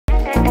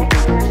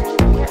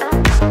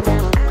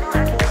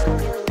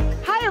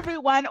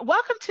everyone.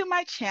 Welcome to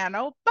my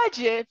channel,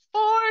 Budget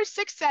for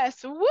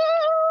Success.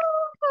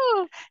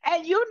 Woo!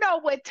 And you know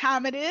what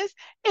time it is.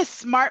 It's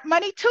Smart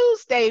Money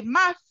Tuesday,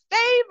 my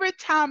favorite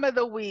time of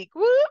the week.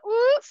 Woo, woo,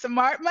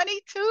 Smart Money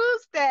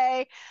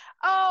Tuesday.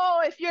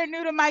 Oh, if you're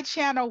new to my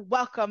channel,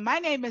 welcome. My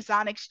name is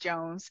Onyx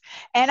Jones,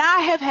 and I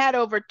have had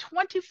over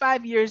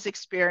 25 years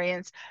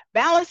experience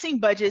balancing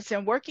budgets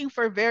and working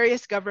for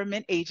various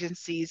government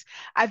agencies.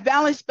 I've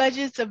balanced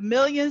budgets of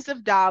millions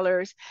of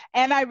dollars,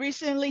 and I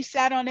recently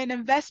sat on an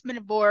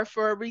investment board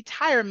for a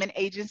retirement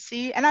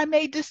agency, and I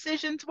made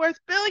decisions worth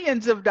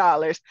billions of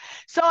dollars.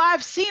 So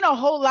I've seen a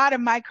whole lot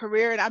in my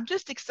career, and I'm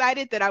just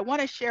excited that I want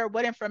to share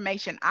what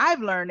information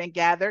I've learned and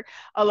gathered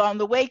along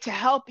the way to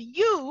help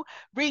you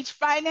reach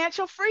financial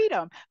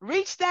freedom,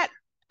 reach that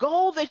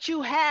goal that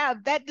you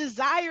have, that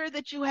desire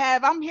that you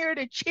have. I'm here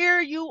to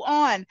cheer you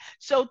on.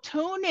 So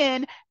tune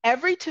in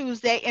every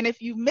Tuesday. And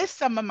if you missed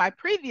some of my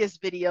previous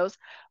videos,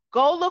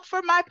 go look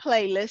for my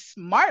playlist,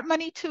 Smart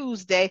Money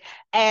Tuesday,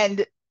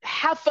 and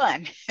have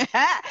fun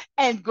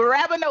and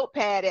grab a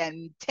notepad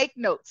and take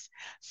notes.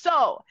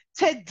 So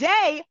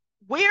today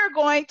we're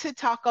going to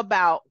talk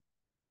about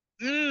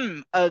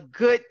a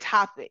good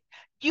topic.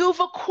 You've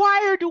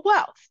acquired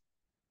wealth.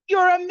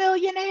 You're a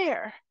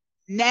millionaire.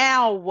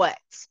 Now what?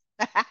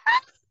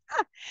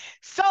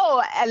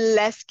 So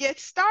let's get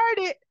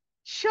started.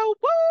 Show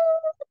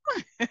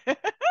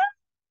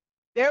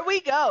There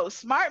we go.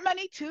 Smart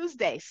Money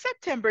Tuesday,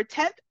 September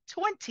 10th,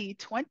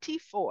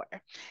 2024.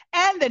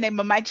 And the name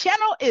of my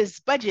channel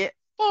is Budget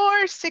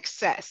for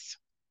Success.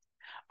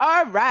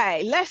 All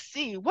right, let's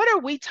see. What are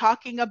we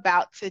talking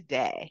about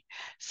today?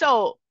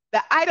 So,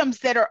 the items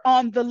that are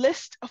on the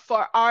list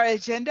for our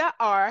agenda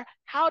are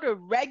how to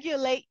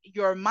regulate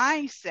your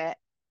mindset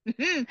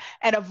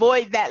and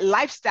avoid that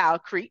lifestyle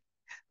creep,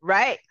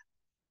 right?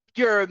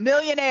 You're a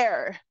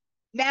millionaire.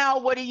 Now,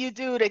 what do you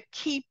do to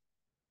keep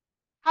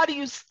how do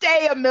you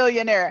stay a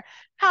millionaire?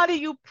 How do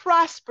you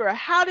prosper?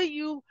 How do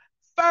you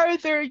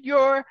further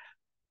your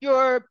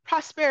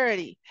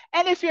prosperity?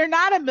 And if you're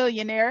not a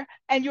millionaire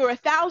and you're a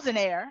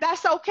thousandaire,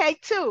 that's okay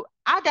too.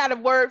 I got a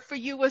word for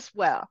you as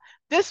well.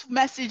 This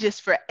message is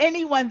for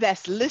anyone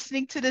that's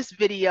listening to this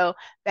video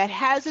that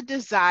has a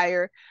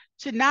desire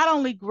to not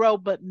only grow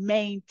but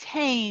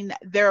maintain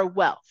their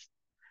wealth.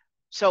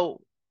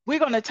 So we're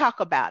going to talk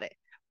about it.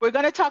 We're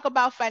going to talk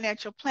about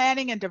financial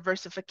planning and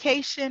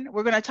diversification.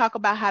 We're going to talk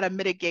about how to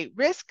mitigate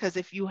risk because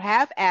if you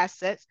have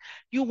assets,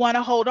 you want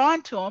to hold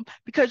on to them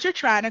because you're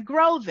trying to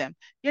grow them.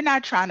 You're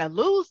not trying to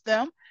lose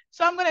them.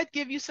 So I'm going to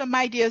give you some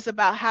ideas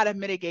about how to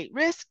mitigate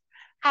risk,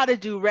 how to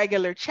do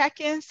regular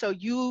check-ins so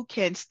you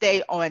can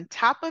stay on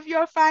top of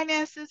your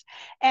finances,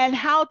 and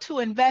how to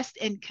invest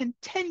in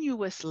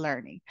continuous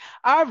learning.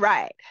 All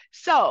right,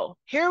 so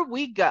here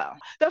we go.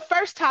 The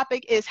first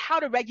topic is how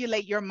to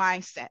regulate your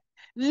mindset.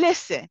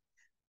 Listen,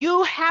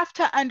 you have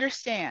to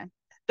understand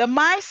the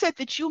mindset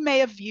that you may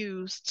have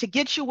used to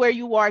get you where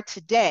you are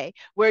today,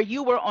 where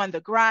you were on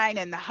the grind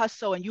and the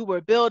hustle and you were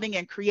building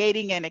and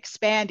creating and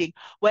expanding,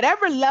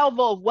 whatever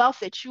level of wealth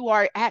that you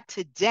are at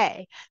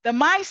today, the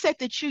mindset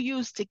that you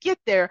used to get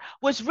there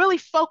was really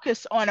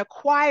focused on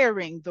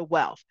acquiring the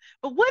wealth.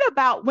 But what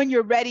about when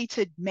you're ready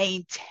to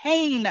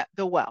maintain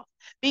the wealth?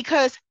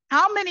 Because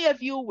how many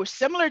of you were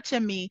similar to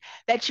me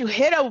that you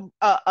hit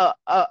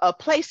a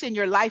place in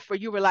your life where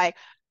you were like,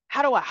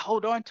 how do I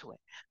hold on to it?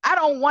 I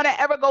don't want to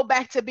ever go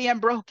back to being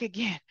broke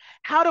again.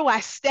 How do I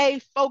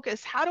stay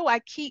focused? How do I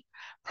keep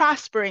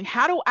prospering?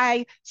 How do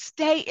I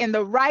stay in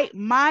the right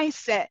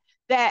mindset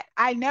that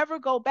I never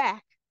go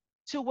back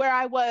to where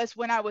I was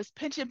when I was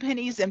pinching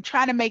pennies and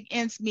trying to make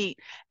ends meet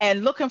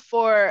and looking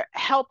for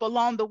help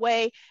along the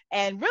way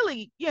and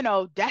really,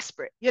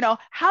 desperate?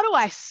 How do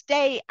I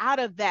stay out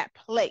of that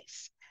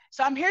place?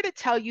 So I'm here to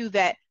tell you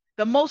that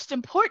the most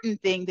important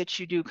thing that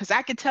you do, because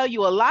I can tell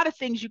you a lot of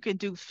things you can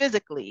do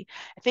physically,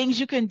 things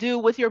you can do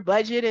with your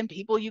budget and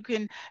people you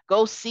can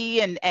go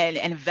see and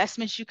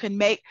investments you can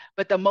make.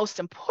 But the most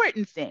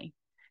important thing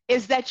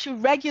is that you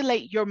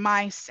regulate your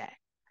mindset.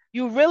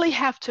 You really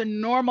have to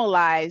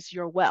normalize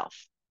your wealth.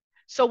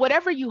 So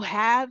whatever you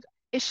have,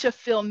 it should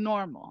feel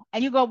normal.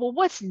 And you go, well,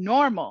 what's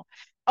normal?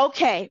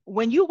 Okay,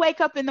 when you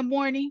wake up in the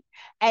morning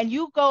and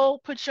you go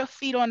put your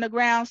feet on the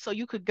ground so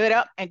you could get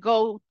up and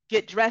go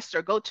get dressed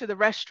or go to the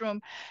restroom,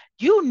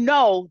 you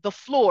know the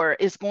floor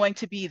is going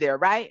to be there,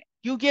 right?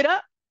 You get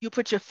up, you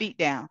put your feet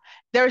down.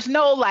 There's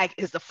no like,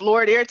 is the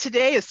floor there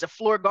today? Is the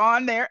floor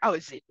gone there? Oh,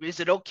 is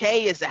it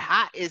okay? Is it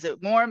hot? Is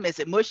it warm? Is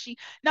it mushy?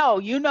 No,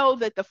 you know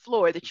that the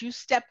floor that you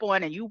step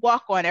on and you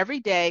walk on every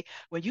day,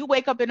 when you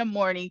wake up in the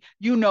morning,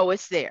 you know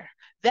it's there.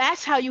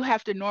 That's how you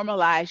have to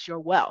normalize your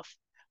wealth.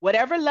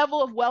 Whatever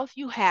level of wealth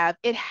you have,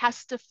 it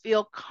has to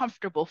feel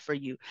comfortable for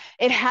you.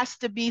 It has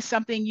to be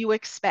something you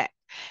expect.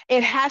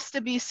 It has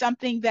to be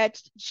something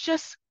that's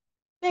just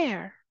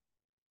there,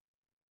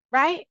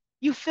 right?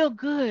 You feel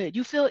good.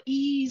 You feel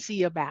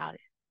easy about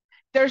it.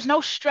 There's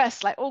no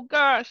stress like, oh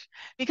gosh,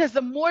 because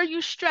the more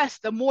you stress,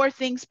 the more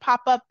things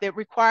pop up that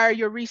require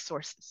your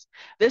resources.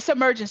 This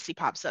emergency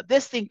pops up,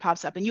 this thing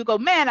pops up, and you go,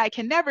 man, I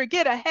can never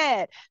get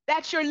ahead.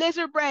 That's your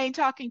lizard brain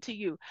talking to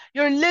you.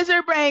 Your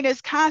lizard brain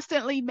is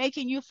constantly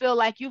making you feel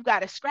like you've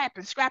got to scrap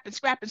and scrap and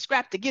scrap and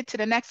scrap to get to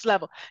the next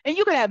level. And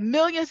you can have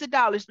millions of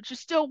dollars, but you're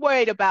still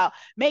worried about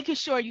making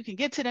sure you can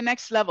get to the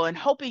next level and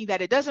hoping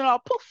that it doesn't all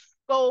poof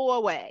go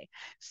away.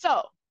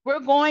 So we're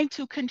going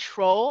to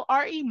control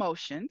our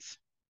emotions.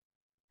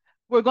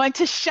 We're going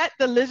to shut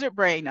the lizard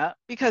brain up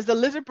because the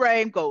lizard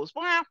brain goes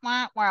wah,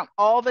 wah, wah,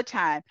 all the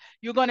time.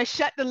 You're going to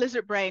shut the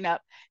lizard brain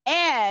up,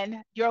 and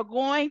you're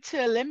going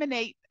to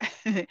eliminate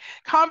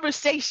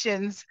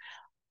conversations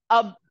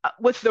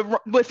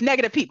with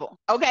negative people.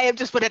 Okay, I've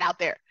just put it out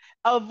there.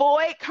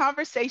 Avoid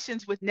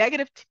conversations with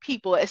negative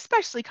people,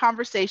 especially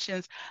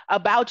conversations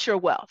about your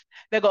wealth.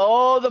 They go,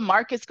 oh, the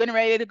market's going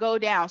ready to go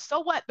down. So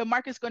what? The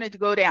market's going to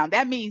go down.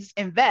 That means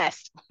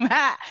invest.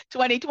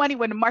 2020,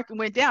 when the market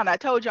went down, I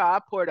told y'all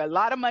I poured a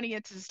lot of money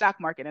into the stock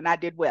market and I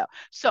did well.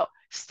 So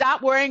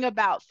stop worrying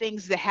about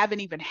things that haven't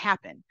even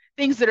happened,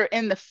 things that are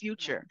in the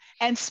future,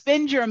 and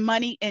spend your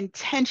money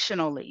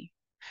intentionally.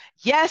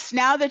 Yes,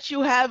 now that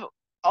you have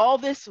all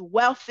this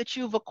wealth that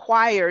you've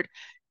acquired,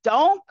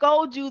 don't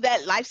go do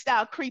that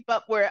lifestyle creep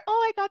up where,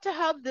 oh, I got to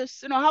have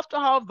this, I have to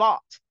have that.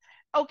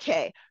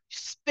 Okay,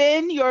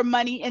 spend your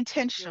money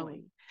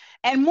intentionally.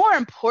 And more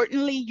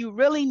importantly, you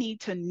really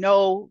need to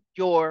know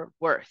your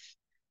worth,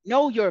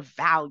 know your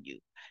value.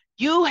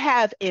 You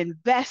have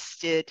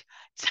invested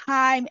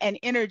time and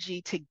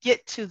energy to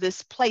get to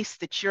this place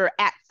that you're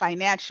at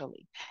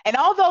financially. And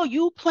although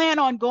you plan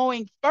on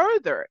going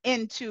further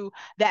into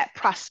that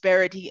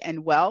prosperity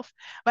and wealth,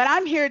 but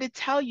I'm here to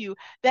tell you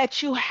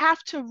that you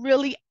have to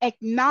really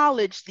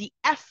acknowledge the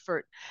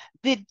effort,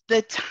 the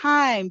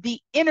time, the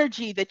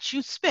energy that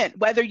you spent,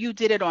 whether you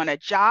did it on a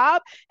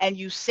job and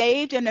you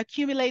saved and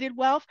accumulated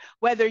wealth,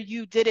 whether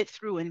you did it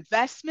through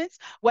investments,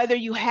 whether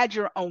you had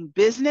your own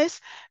business.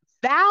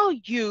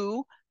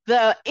 Value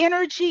the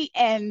energy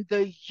and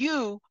the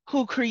you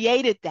who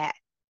created that.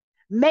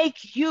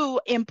 Make you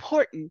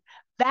important.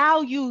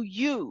 Value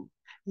you.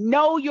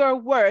 Know your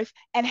worth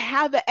and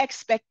have the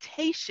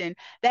expectation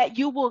that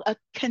you will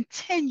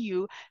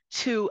continue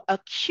to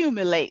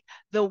accumulate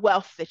the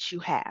wealth that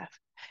you have.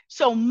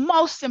 So,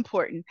 most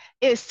important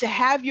is to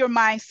have your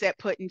mindset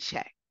put in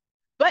check.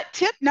 But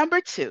tip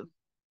number 2,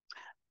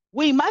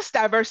 we must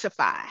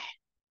diversify.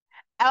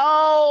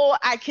 Oh,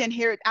 I can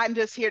hear it. I'm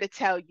just here to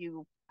tell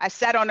you. I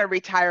sat on a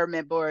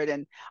retirement board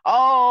and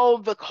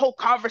the whole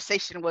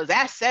conversation was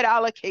asset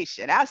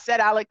allocation, asset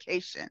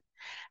allocation.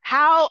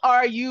 How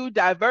are you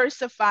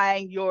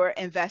diversifying your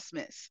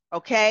investments?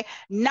 Okay.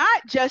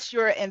 Not just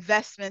your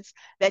investments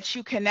that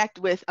you connect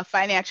with a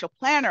financial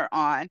planner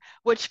on,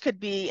 which could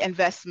be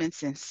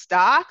investments in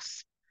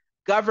stocks,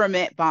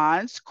 government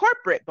bonds,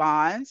 corporate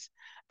bonds.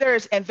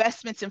 There's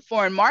investments in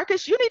foreign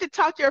markets. You need to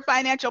talk to your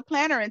financial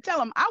planner and tell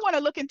them, I want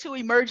to look into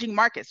emerging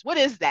markets. What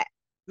is that?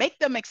 Make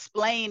them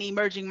explain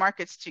emerging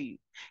markets to you.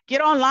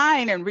 Get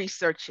online and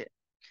research it.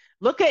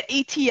 Look at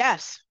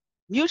ETFs,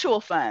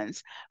 mutual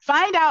funds.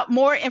 Find out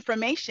more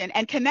information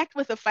and connect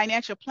with a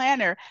financial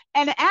planner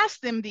and ask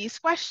them these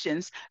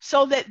questions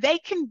so that they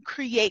can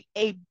create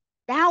a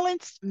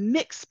balanced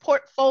mixed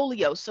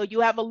portfolio. So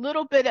you have a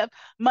little bit of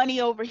money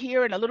over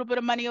here and a little bit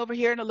of money over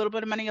here and a little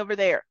bit of money over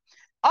there.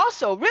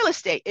 Also, real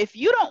estate. If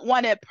you don't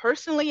want to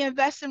personally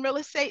invest in real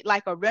estate,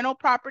 like a rental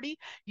property,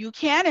 you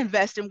can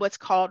invest in what's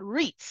called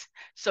REITs.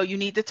 So you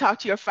need to talk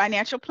to your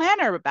financial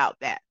planner about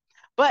that.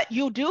 But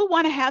you do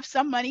want to have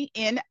some money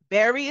in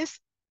various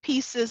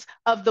pieces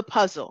of the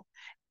puzzle.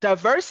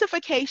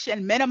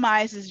 Diversification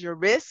minimizes your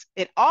risk.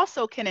 It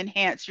also can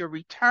enhance your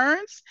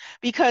returns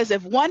because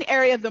if one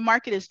area of the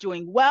market is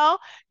doing well,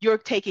 you're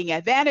taking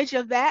advantage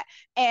of that.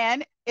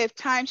 And if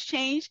times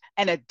change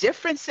and a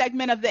different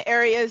segment of the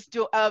areas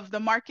of the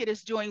market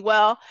is doing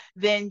well,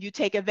 then you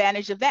take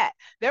advantage of that.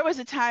 There was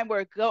a time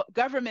where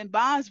government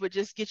bonds would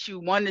just get you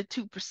 1 to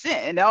 2%,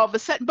 and all of a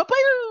sudden,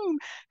 boom,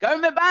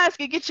 government bonds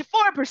can get you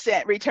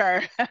 4%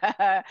 return.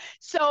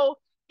 So,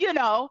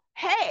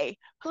 hey,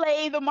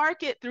 play the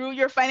market through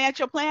your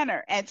financial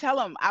planner and tell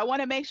them, I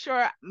want to make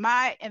sure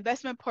my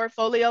investment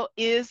portfolio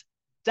is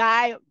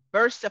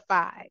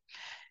diversified.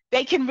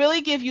 They can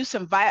really give you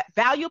some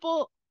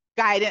valuable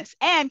guidance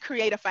and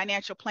create a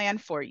financial plan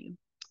for you.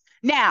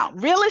 Now,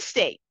 real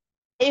estate.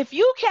 If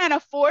you can't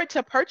afford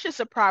to purchase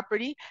a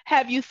property,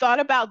 have you thought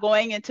about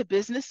going into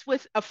business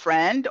with a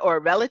friend or a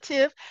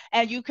relative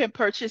and you can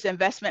purchase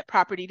investment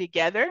property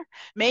together?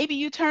 Maybe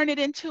you turn it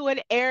into an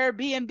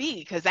Airbnb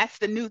because that's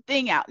the new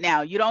thing out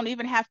now. You don't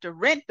even have to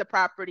rent the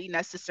property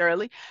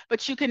necessarily,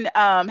 but you can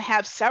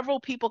have several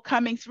people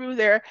coming through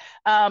there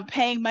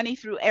paying money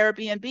through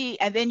Airbnb,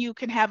 and then you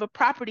can have a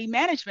property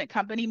management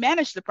company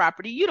manage the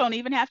property. You don't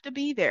even have to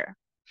be there.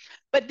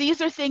 But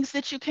these are things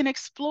that you can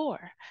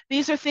explore.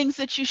 These are things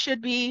that you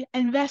should be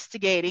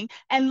investigating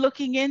and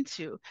looking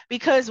into.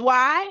 Because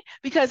why?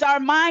 Because our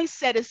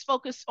mindset is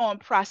focused on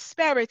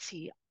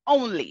prosperity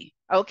only.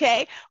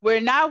 Okay.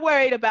 We're not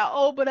worried about,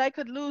 oh, but I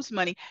could lose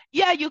money.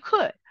 Yeah, you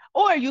could.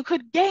 Or you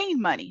could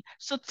gain money.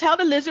 So tell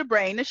the lizard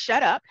brain to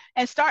shut up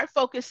and start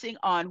focusing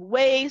on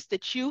ways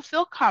that you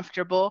feel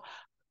comfortable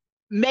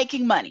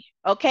making money.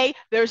 Okay.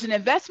 There's an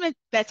investment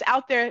that's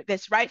out there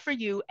that's right for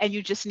you, and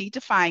you just need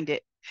to find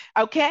it.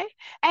 Okay.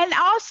 And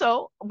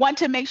also want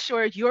to make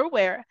sure you're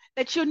aware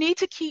that you need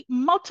to keep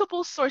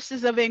multiple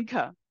sources of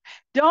income.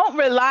 Don't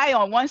rely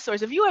on one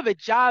source. If you have a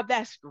job,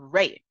 that's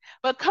great.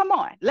 But come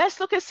on, let's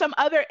look at some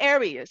other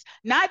areas,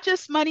 not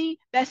just money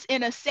that's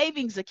in a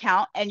savings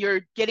account and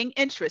you're getting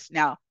interest.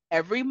 Now,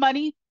 every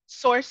money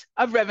source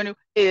of revenue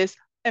is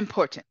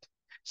important.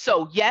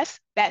 So, yes,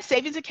 that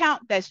savings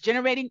account that's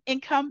generating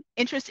income,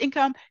 interest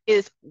income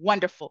is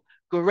wonderful,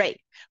 great.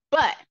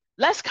 But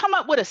let's come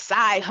up with a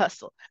side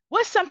hustle.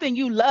 What's something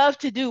you love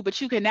to do,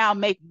 but you can now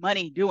make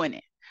money doing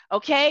it?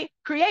 Okay,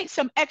 create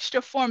some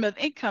extra form of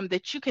income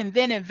that you can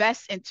then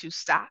invest into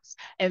stocks,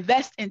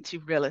 invest into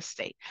real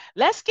estate.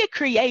 Let's get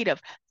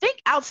creative.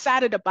 Think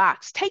outside of the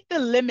box. Take the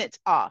limits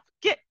off.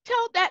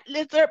 Tell that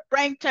lizard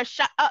brain to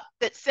shut up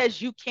that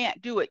says you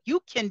can't do it. You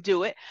can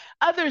do it.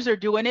 Others are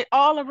doing it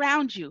all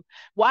around you.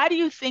 Why do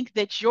you think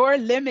that you're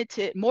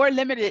limited, more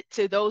limited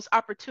to those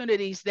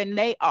opportunities than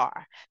they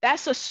are?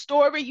 That's a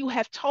story you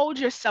have told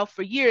yourself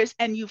for years,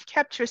 and you've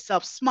kept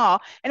yourself small.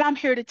 And I'm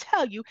here to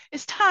tell you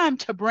it's time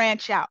to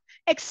branch out,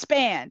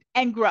 expand,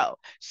 and grow.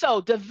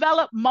 So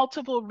develop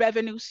multiple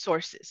revenue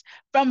sources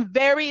from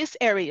various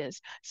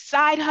areas,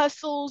 side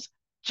hustles,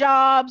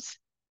 jobs,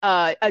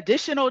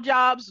 additional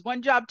jobs,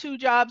 one job, two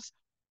jobs.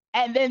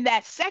 And then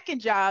that second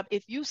job,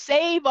 if you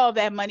save all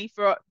that money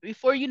for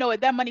before you know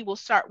it, that money will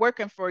start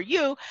working for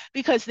you,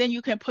 because then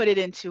you can put it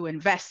into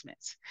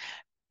investments.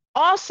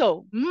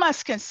 Also,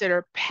 must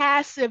consider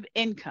passive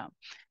income.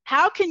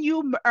 How can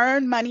you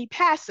earn money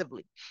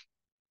passively?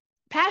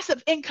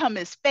 Passive income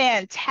is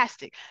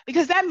fantastic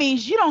because that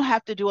means you don't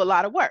have to do a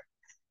lot of work.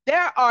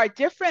 There are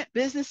different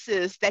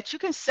businesses that you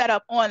can set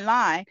up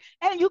online,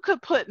 and you could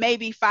put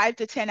maybe 5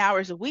 to 10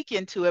 hours a week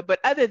into it.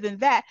 But other than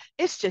that,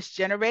 it's just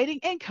generating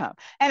income.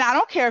 And I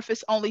don't care if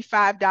it's only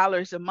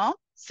 $5 a month,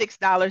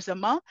 $6 a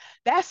month.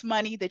 That's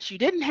money that you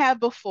didn't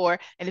have before.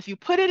 And if you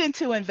put it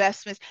into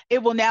investments,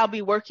 it will now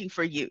be working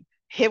for you.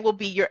 It will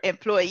be your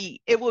employee.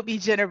 It will be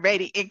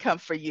generating income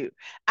for you.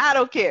 I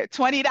don't care,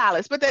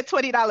 $20, but that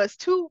 $20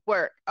 to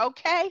work.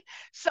 Okay.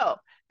 So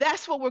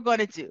that's what we're going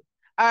to do.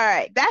 All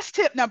right, that's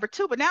tip number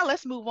 2. But now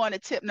let's move on to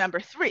tip number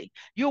 3.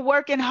 You're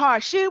working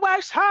hard. She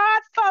works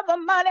hard for the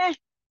money.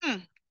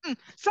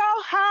 So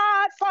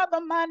hard for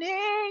the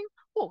money.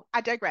 Oh,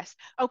 I digress.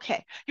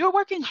 Okay, you're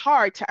working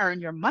hard to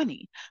earn your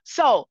money.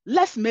 So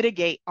let's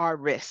mitigate our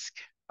risk.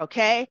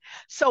 Okay,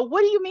 so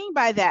what do you mean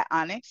by that,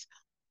 Onyx?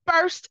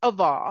 First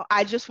of all,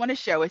 I just want to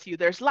share with you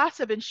there's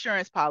lots of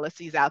insurance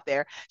policies out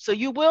there. So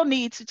you will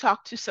need to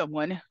talk to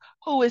someone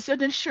who is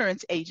an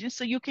insurance agent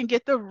so you can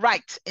get the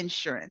right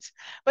insurance.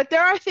 But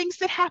there are things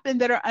that happen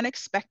that are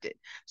unexpected.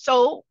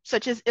 So,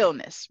 such as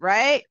illness,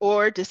 right?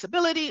 Or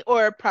disability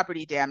or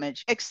property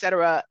damage, et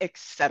cetera, et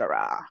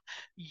cetera.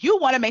 You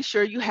want to make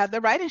sure you have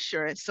the right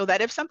insurance so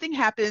that if something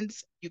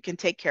happens, you can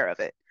take care of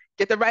it.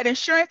 Get the right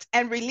insurance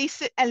and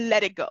release it and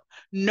let it go.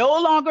 No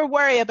longer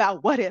worry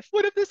about what if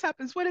this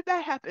happens, what if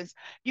that happens.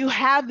 You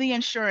have the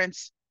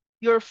insurance,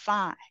 you're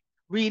fine.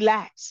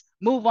 Relax,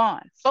 move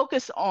on,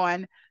 focus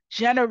on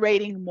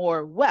generating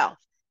more wealth.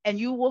 And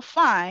you will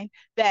find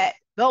that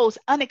those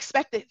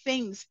unexpected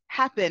things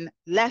happen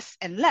less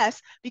and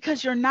less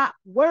because you're not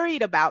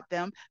worried about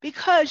them,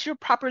 because you're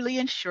properly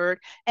insured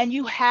and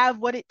you have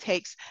what it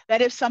takes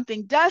that if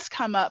something does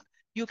come up,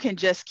 you can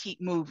just keep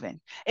moving.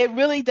 It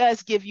really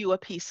does give you a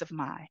peace of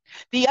mind.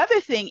 The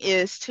other thing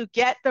is to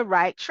get the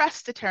right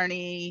trust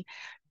attorney.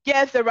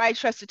 Get the right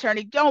trust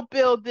attorney. Don't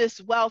build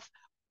this wealth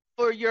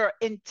for your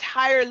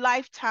entire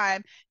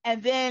lifetime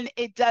and then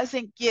it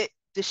doesn't get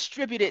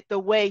distributed the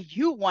way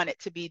you want it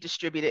to be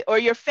distributed, or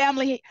your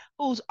family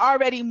who's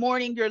already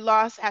mourning your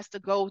loss has to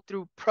go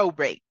through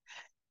probate.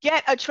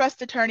 Get a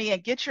trust attorney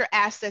and get your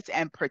assets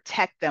and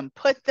protect them.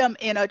 Put them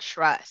in a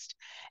trust.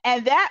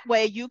 And that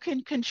way you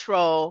can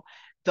control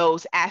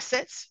those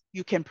assets.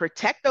 You can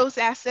protect those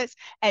assets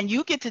and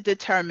you get to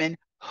determine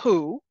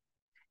who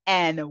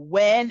and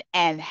when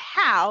and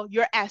how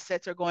your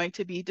assets are going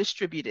to be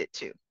distributed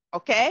to.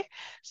 Okay.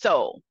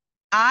 So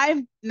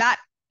I'm not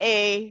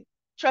a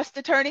trust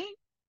attorney,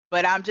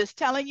 but I'm just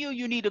telling you,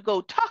 you need to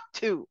go talk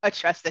to a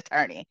trust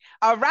attorney.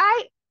 All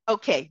right.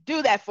 Okay,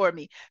 do that for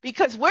me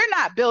because we're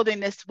not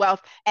building this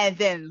wealth and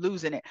then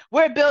losing it.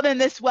 We're building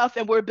this wealth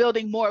and we're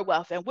building more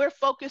wealth and we're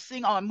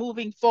focusing on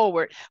moving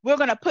forward. We're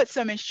going to put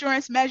some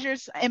insurance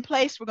measures in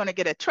place. We're going to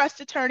get a trust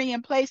attorney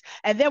in place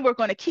and then we're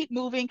going to keep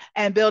moving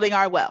and building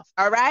our wealth.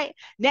 All right.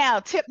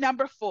 Now, tip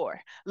number 4,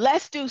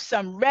 let's do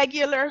some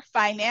regular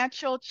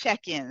financial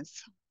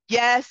check-ins.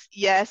 Yes,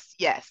 yes,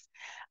 yes.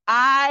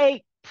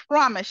 I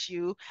promise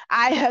you,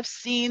 I have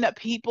seen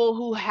people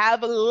who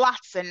have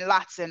lots and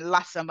lots and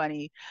lots of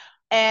money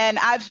And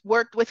I've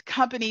worked with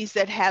companies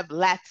that have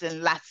lots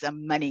and lots of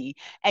money.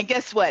 And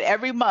guess what?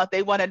 Every month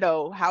they want to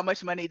know how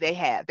much money they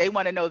have. They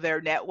want to know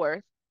their net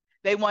worth.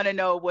 They want to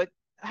know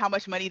how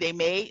much money they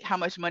made, how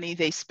much money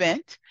they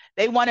spent.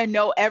 They want to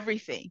know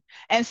everything.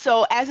 And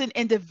so as an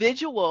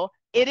individual,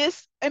 it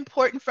is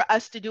important for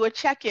us to do a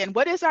check-in.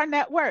 What is our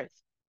net worth?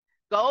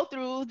 Go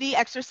through the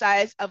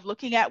exercise of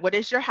looking at what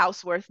is your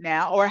house worth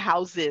now, or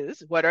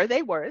houses, what are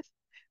they worth?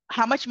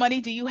 How much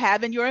money do you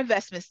have in your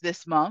investments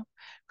this month?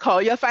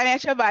 Call your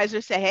financial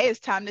advisor, say, hey, it's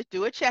time to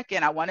do a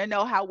check-in. I want to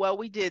know how well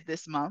we did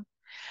this month.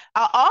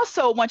 I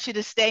also want you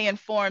to stay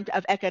informed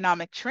of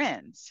economic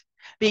trends,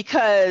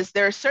 because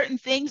there are certain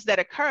things that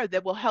occur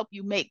that will help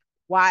you make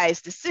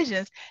wise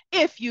decisions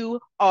if you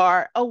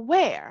are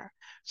aware.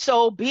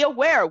 So be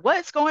aware of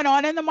what's going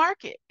on in the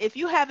market. If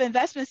you have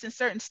investments in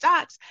certain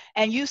stocks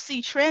and you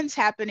see trends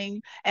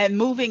happening and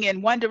moving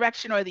in one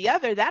direction or the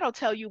other, that'll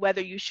tell you whether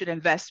you should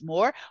invest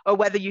more or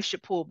whether you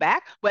should pull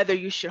back, whether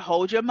you should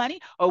hold your money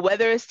or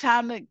whether it's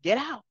time to get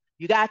out.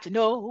 You got to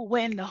know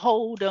when to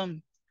hold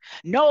them,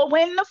 know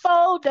when to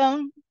fold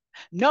them,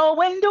 know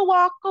when to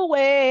walk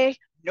away,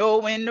 know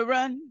when to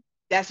run.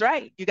 That's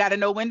right. You got to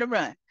know when to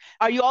run.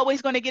 Are you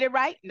always going to get it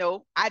right?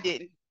 No, I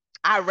didn't.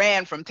 I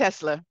ran from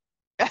Tesla.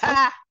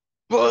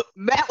 Well,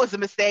 that was a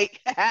mistake,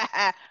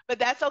 but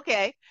that's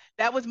okay.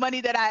 That was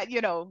money that I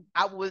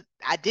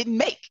didn't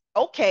make.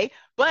 Okay,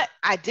 but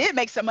I did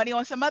make some money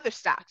on some other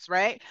stocks,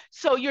 right?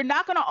 So you're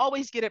not going to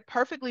always get it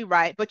perfectly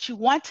right, but you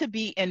want to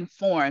be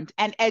informed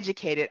and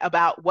educated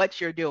about what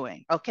you're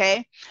doing,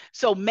 okay?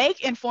 So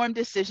make informed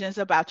decisions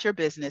about your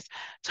business.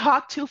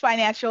 Talk to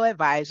financial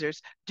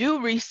advisors,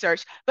 do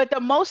research, but the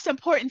most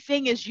important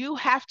thing is you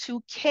have to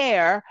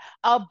care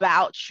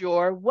about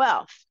your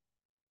wealth.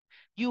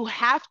 You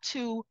have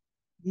to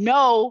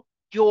know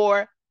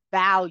your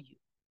value.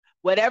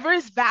 Whatever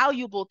is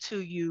valuable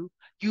to you,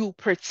 you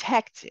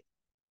protect it.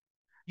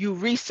 You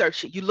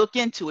research it. You look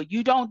into it.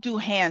 You don't do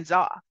hands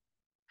off,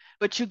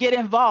 but you get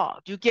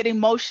involved. You get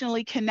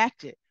emotionally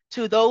connected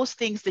to those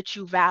things that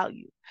you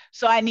value.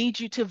 So I need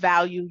you to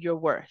value your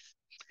worth.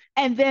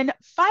 And then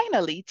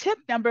finally, tip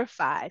number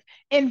 5,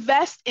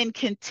 invest in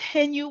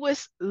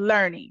continuous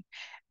learning.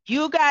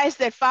 You guys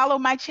that follow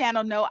my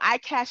channel know I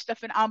cashed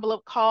up an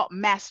envelope called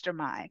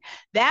Mastermind.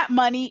 That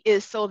money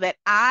is so that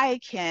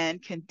I can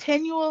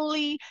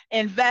continually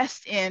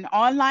invest in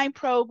online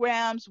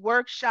programs,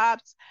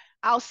 workshops.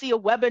 I'll see a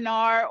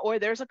webinar or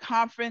there's a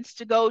conference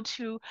to go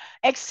to,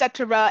 et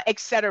cetera,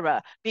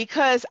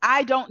 because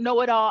I don't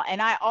know it all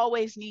and I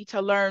always need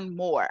to learn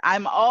more.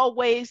 I'm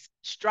always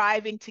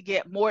striving to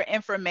get more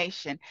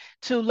information,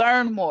 to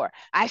learn more.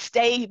 I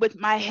stay with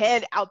my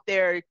head out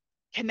there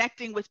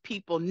connecting with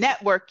people,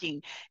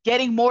 networking,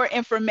 getting more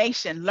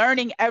information,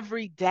 learning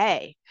every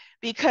day,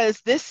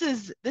 because this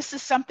is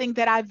something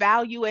that I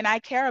value and I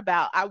care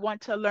about. I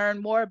want to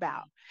learn more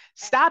about.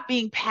 Stop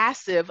being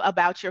passive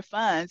about your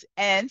funds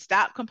and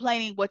stop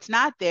complaining what's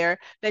not there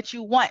that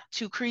you want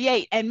to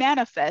create and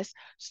manifest.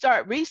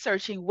 Start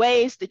researching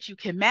ways that you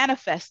can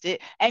manifest it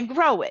and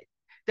grow it.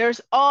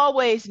 There's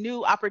always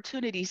new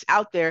opportunities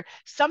out there.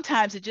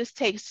 Sometimes it just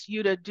takes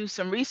you to do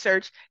some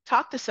research,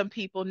 talk to some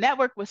people,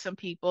 network with some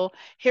people,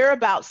 hear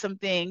about some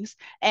things,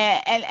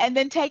 and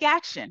then take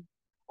action.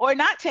 Or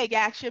not take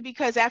action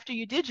because after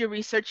you did your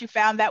research, you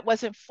found that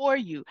wasn't for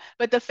you.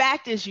 But the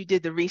fact is you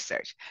did the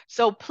research.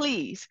 So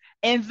please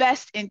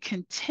invest in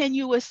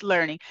continuous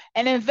learning.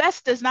 And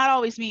invest does not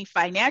always mean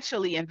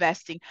financially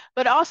investing,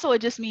 but also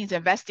it just means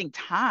investing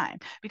time,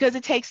 because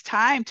it takes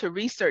time to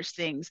research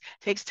things,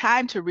 takes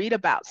time to read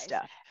about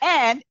stuff.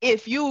 And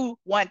if you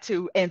want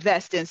to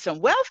invest in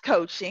some wealth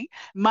coaching,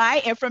 my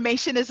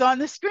information is on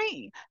the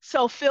screen.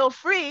 So feel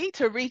free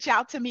to reach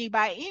out to me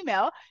by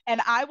email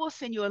and I will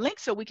send you a link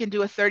so we can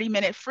do a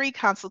 30-minute free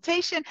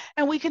consultation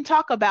and we can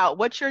talk about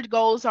what your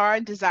goals are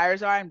and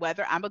desires are and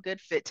whether I'm a good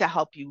fit to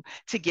help you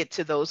to get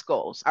to those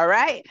goals. All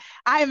right.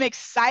 I am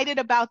excited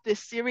about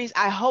this series.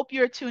 I hope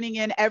you're tuning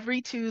in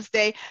every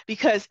Tuesday,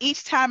 because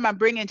each time I'm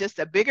bringing just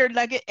a bigger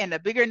nugget and a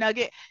bigger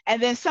nugget.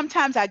 And then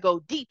sometimes I go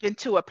deep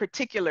into a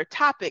particular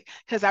topic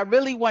because I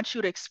really want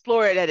you to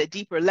explore it at a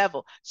deeper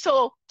level.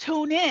 So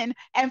tune in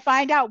and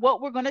find out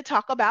what we're going to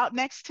talk about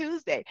next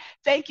Tuesday.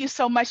 Thank you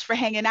so much for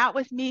hanging out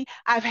with me.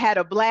 I've had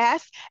a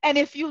blast. And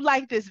if you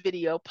like this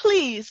video,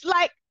 please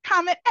like,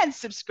 comment, and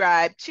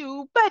subscribe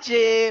to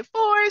Budget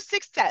for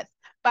Success.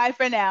 Bye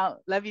for now.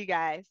 Love you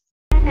guys.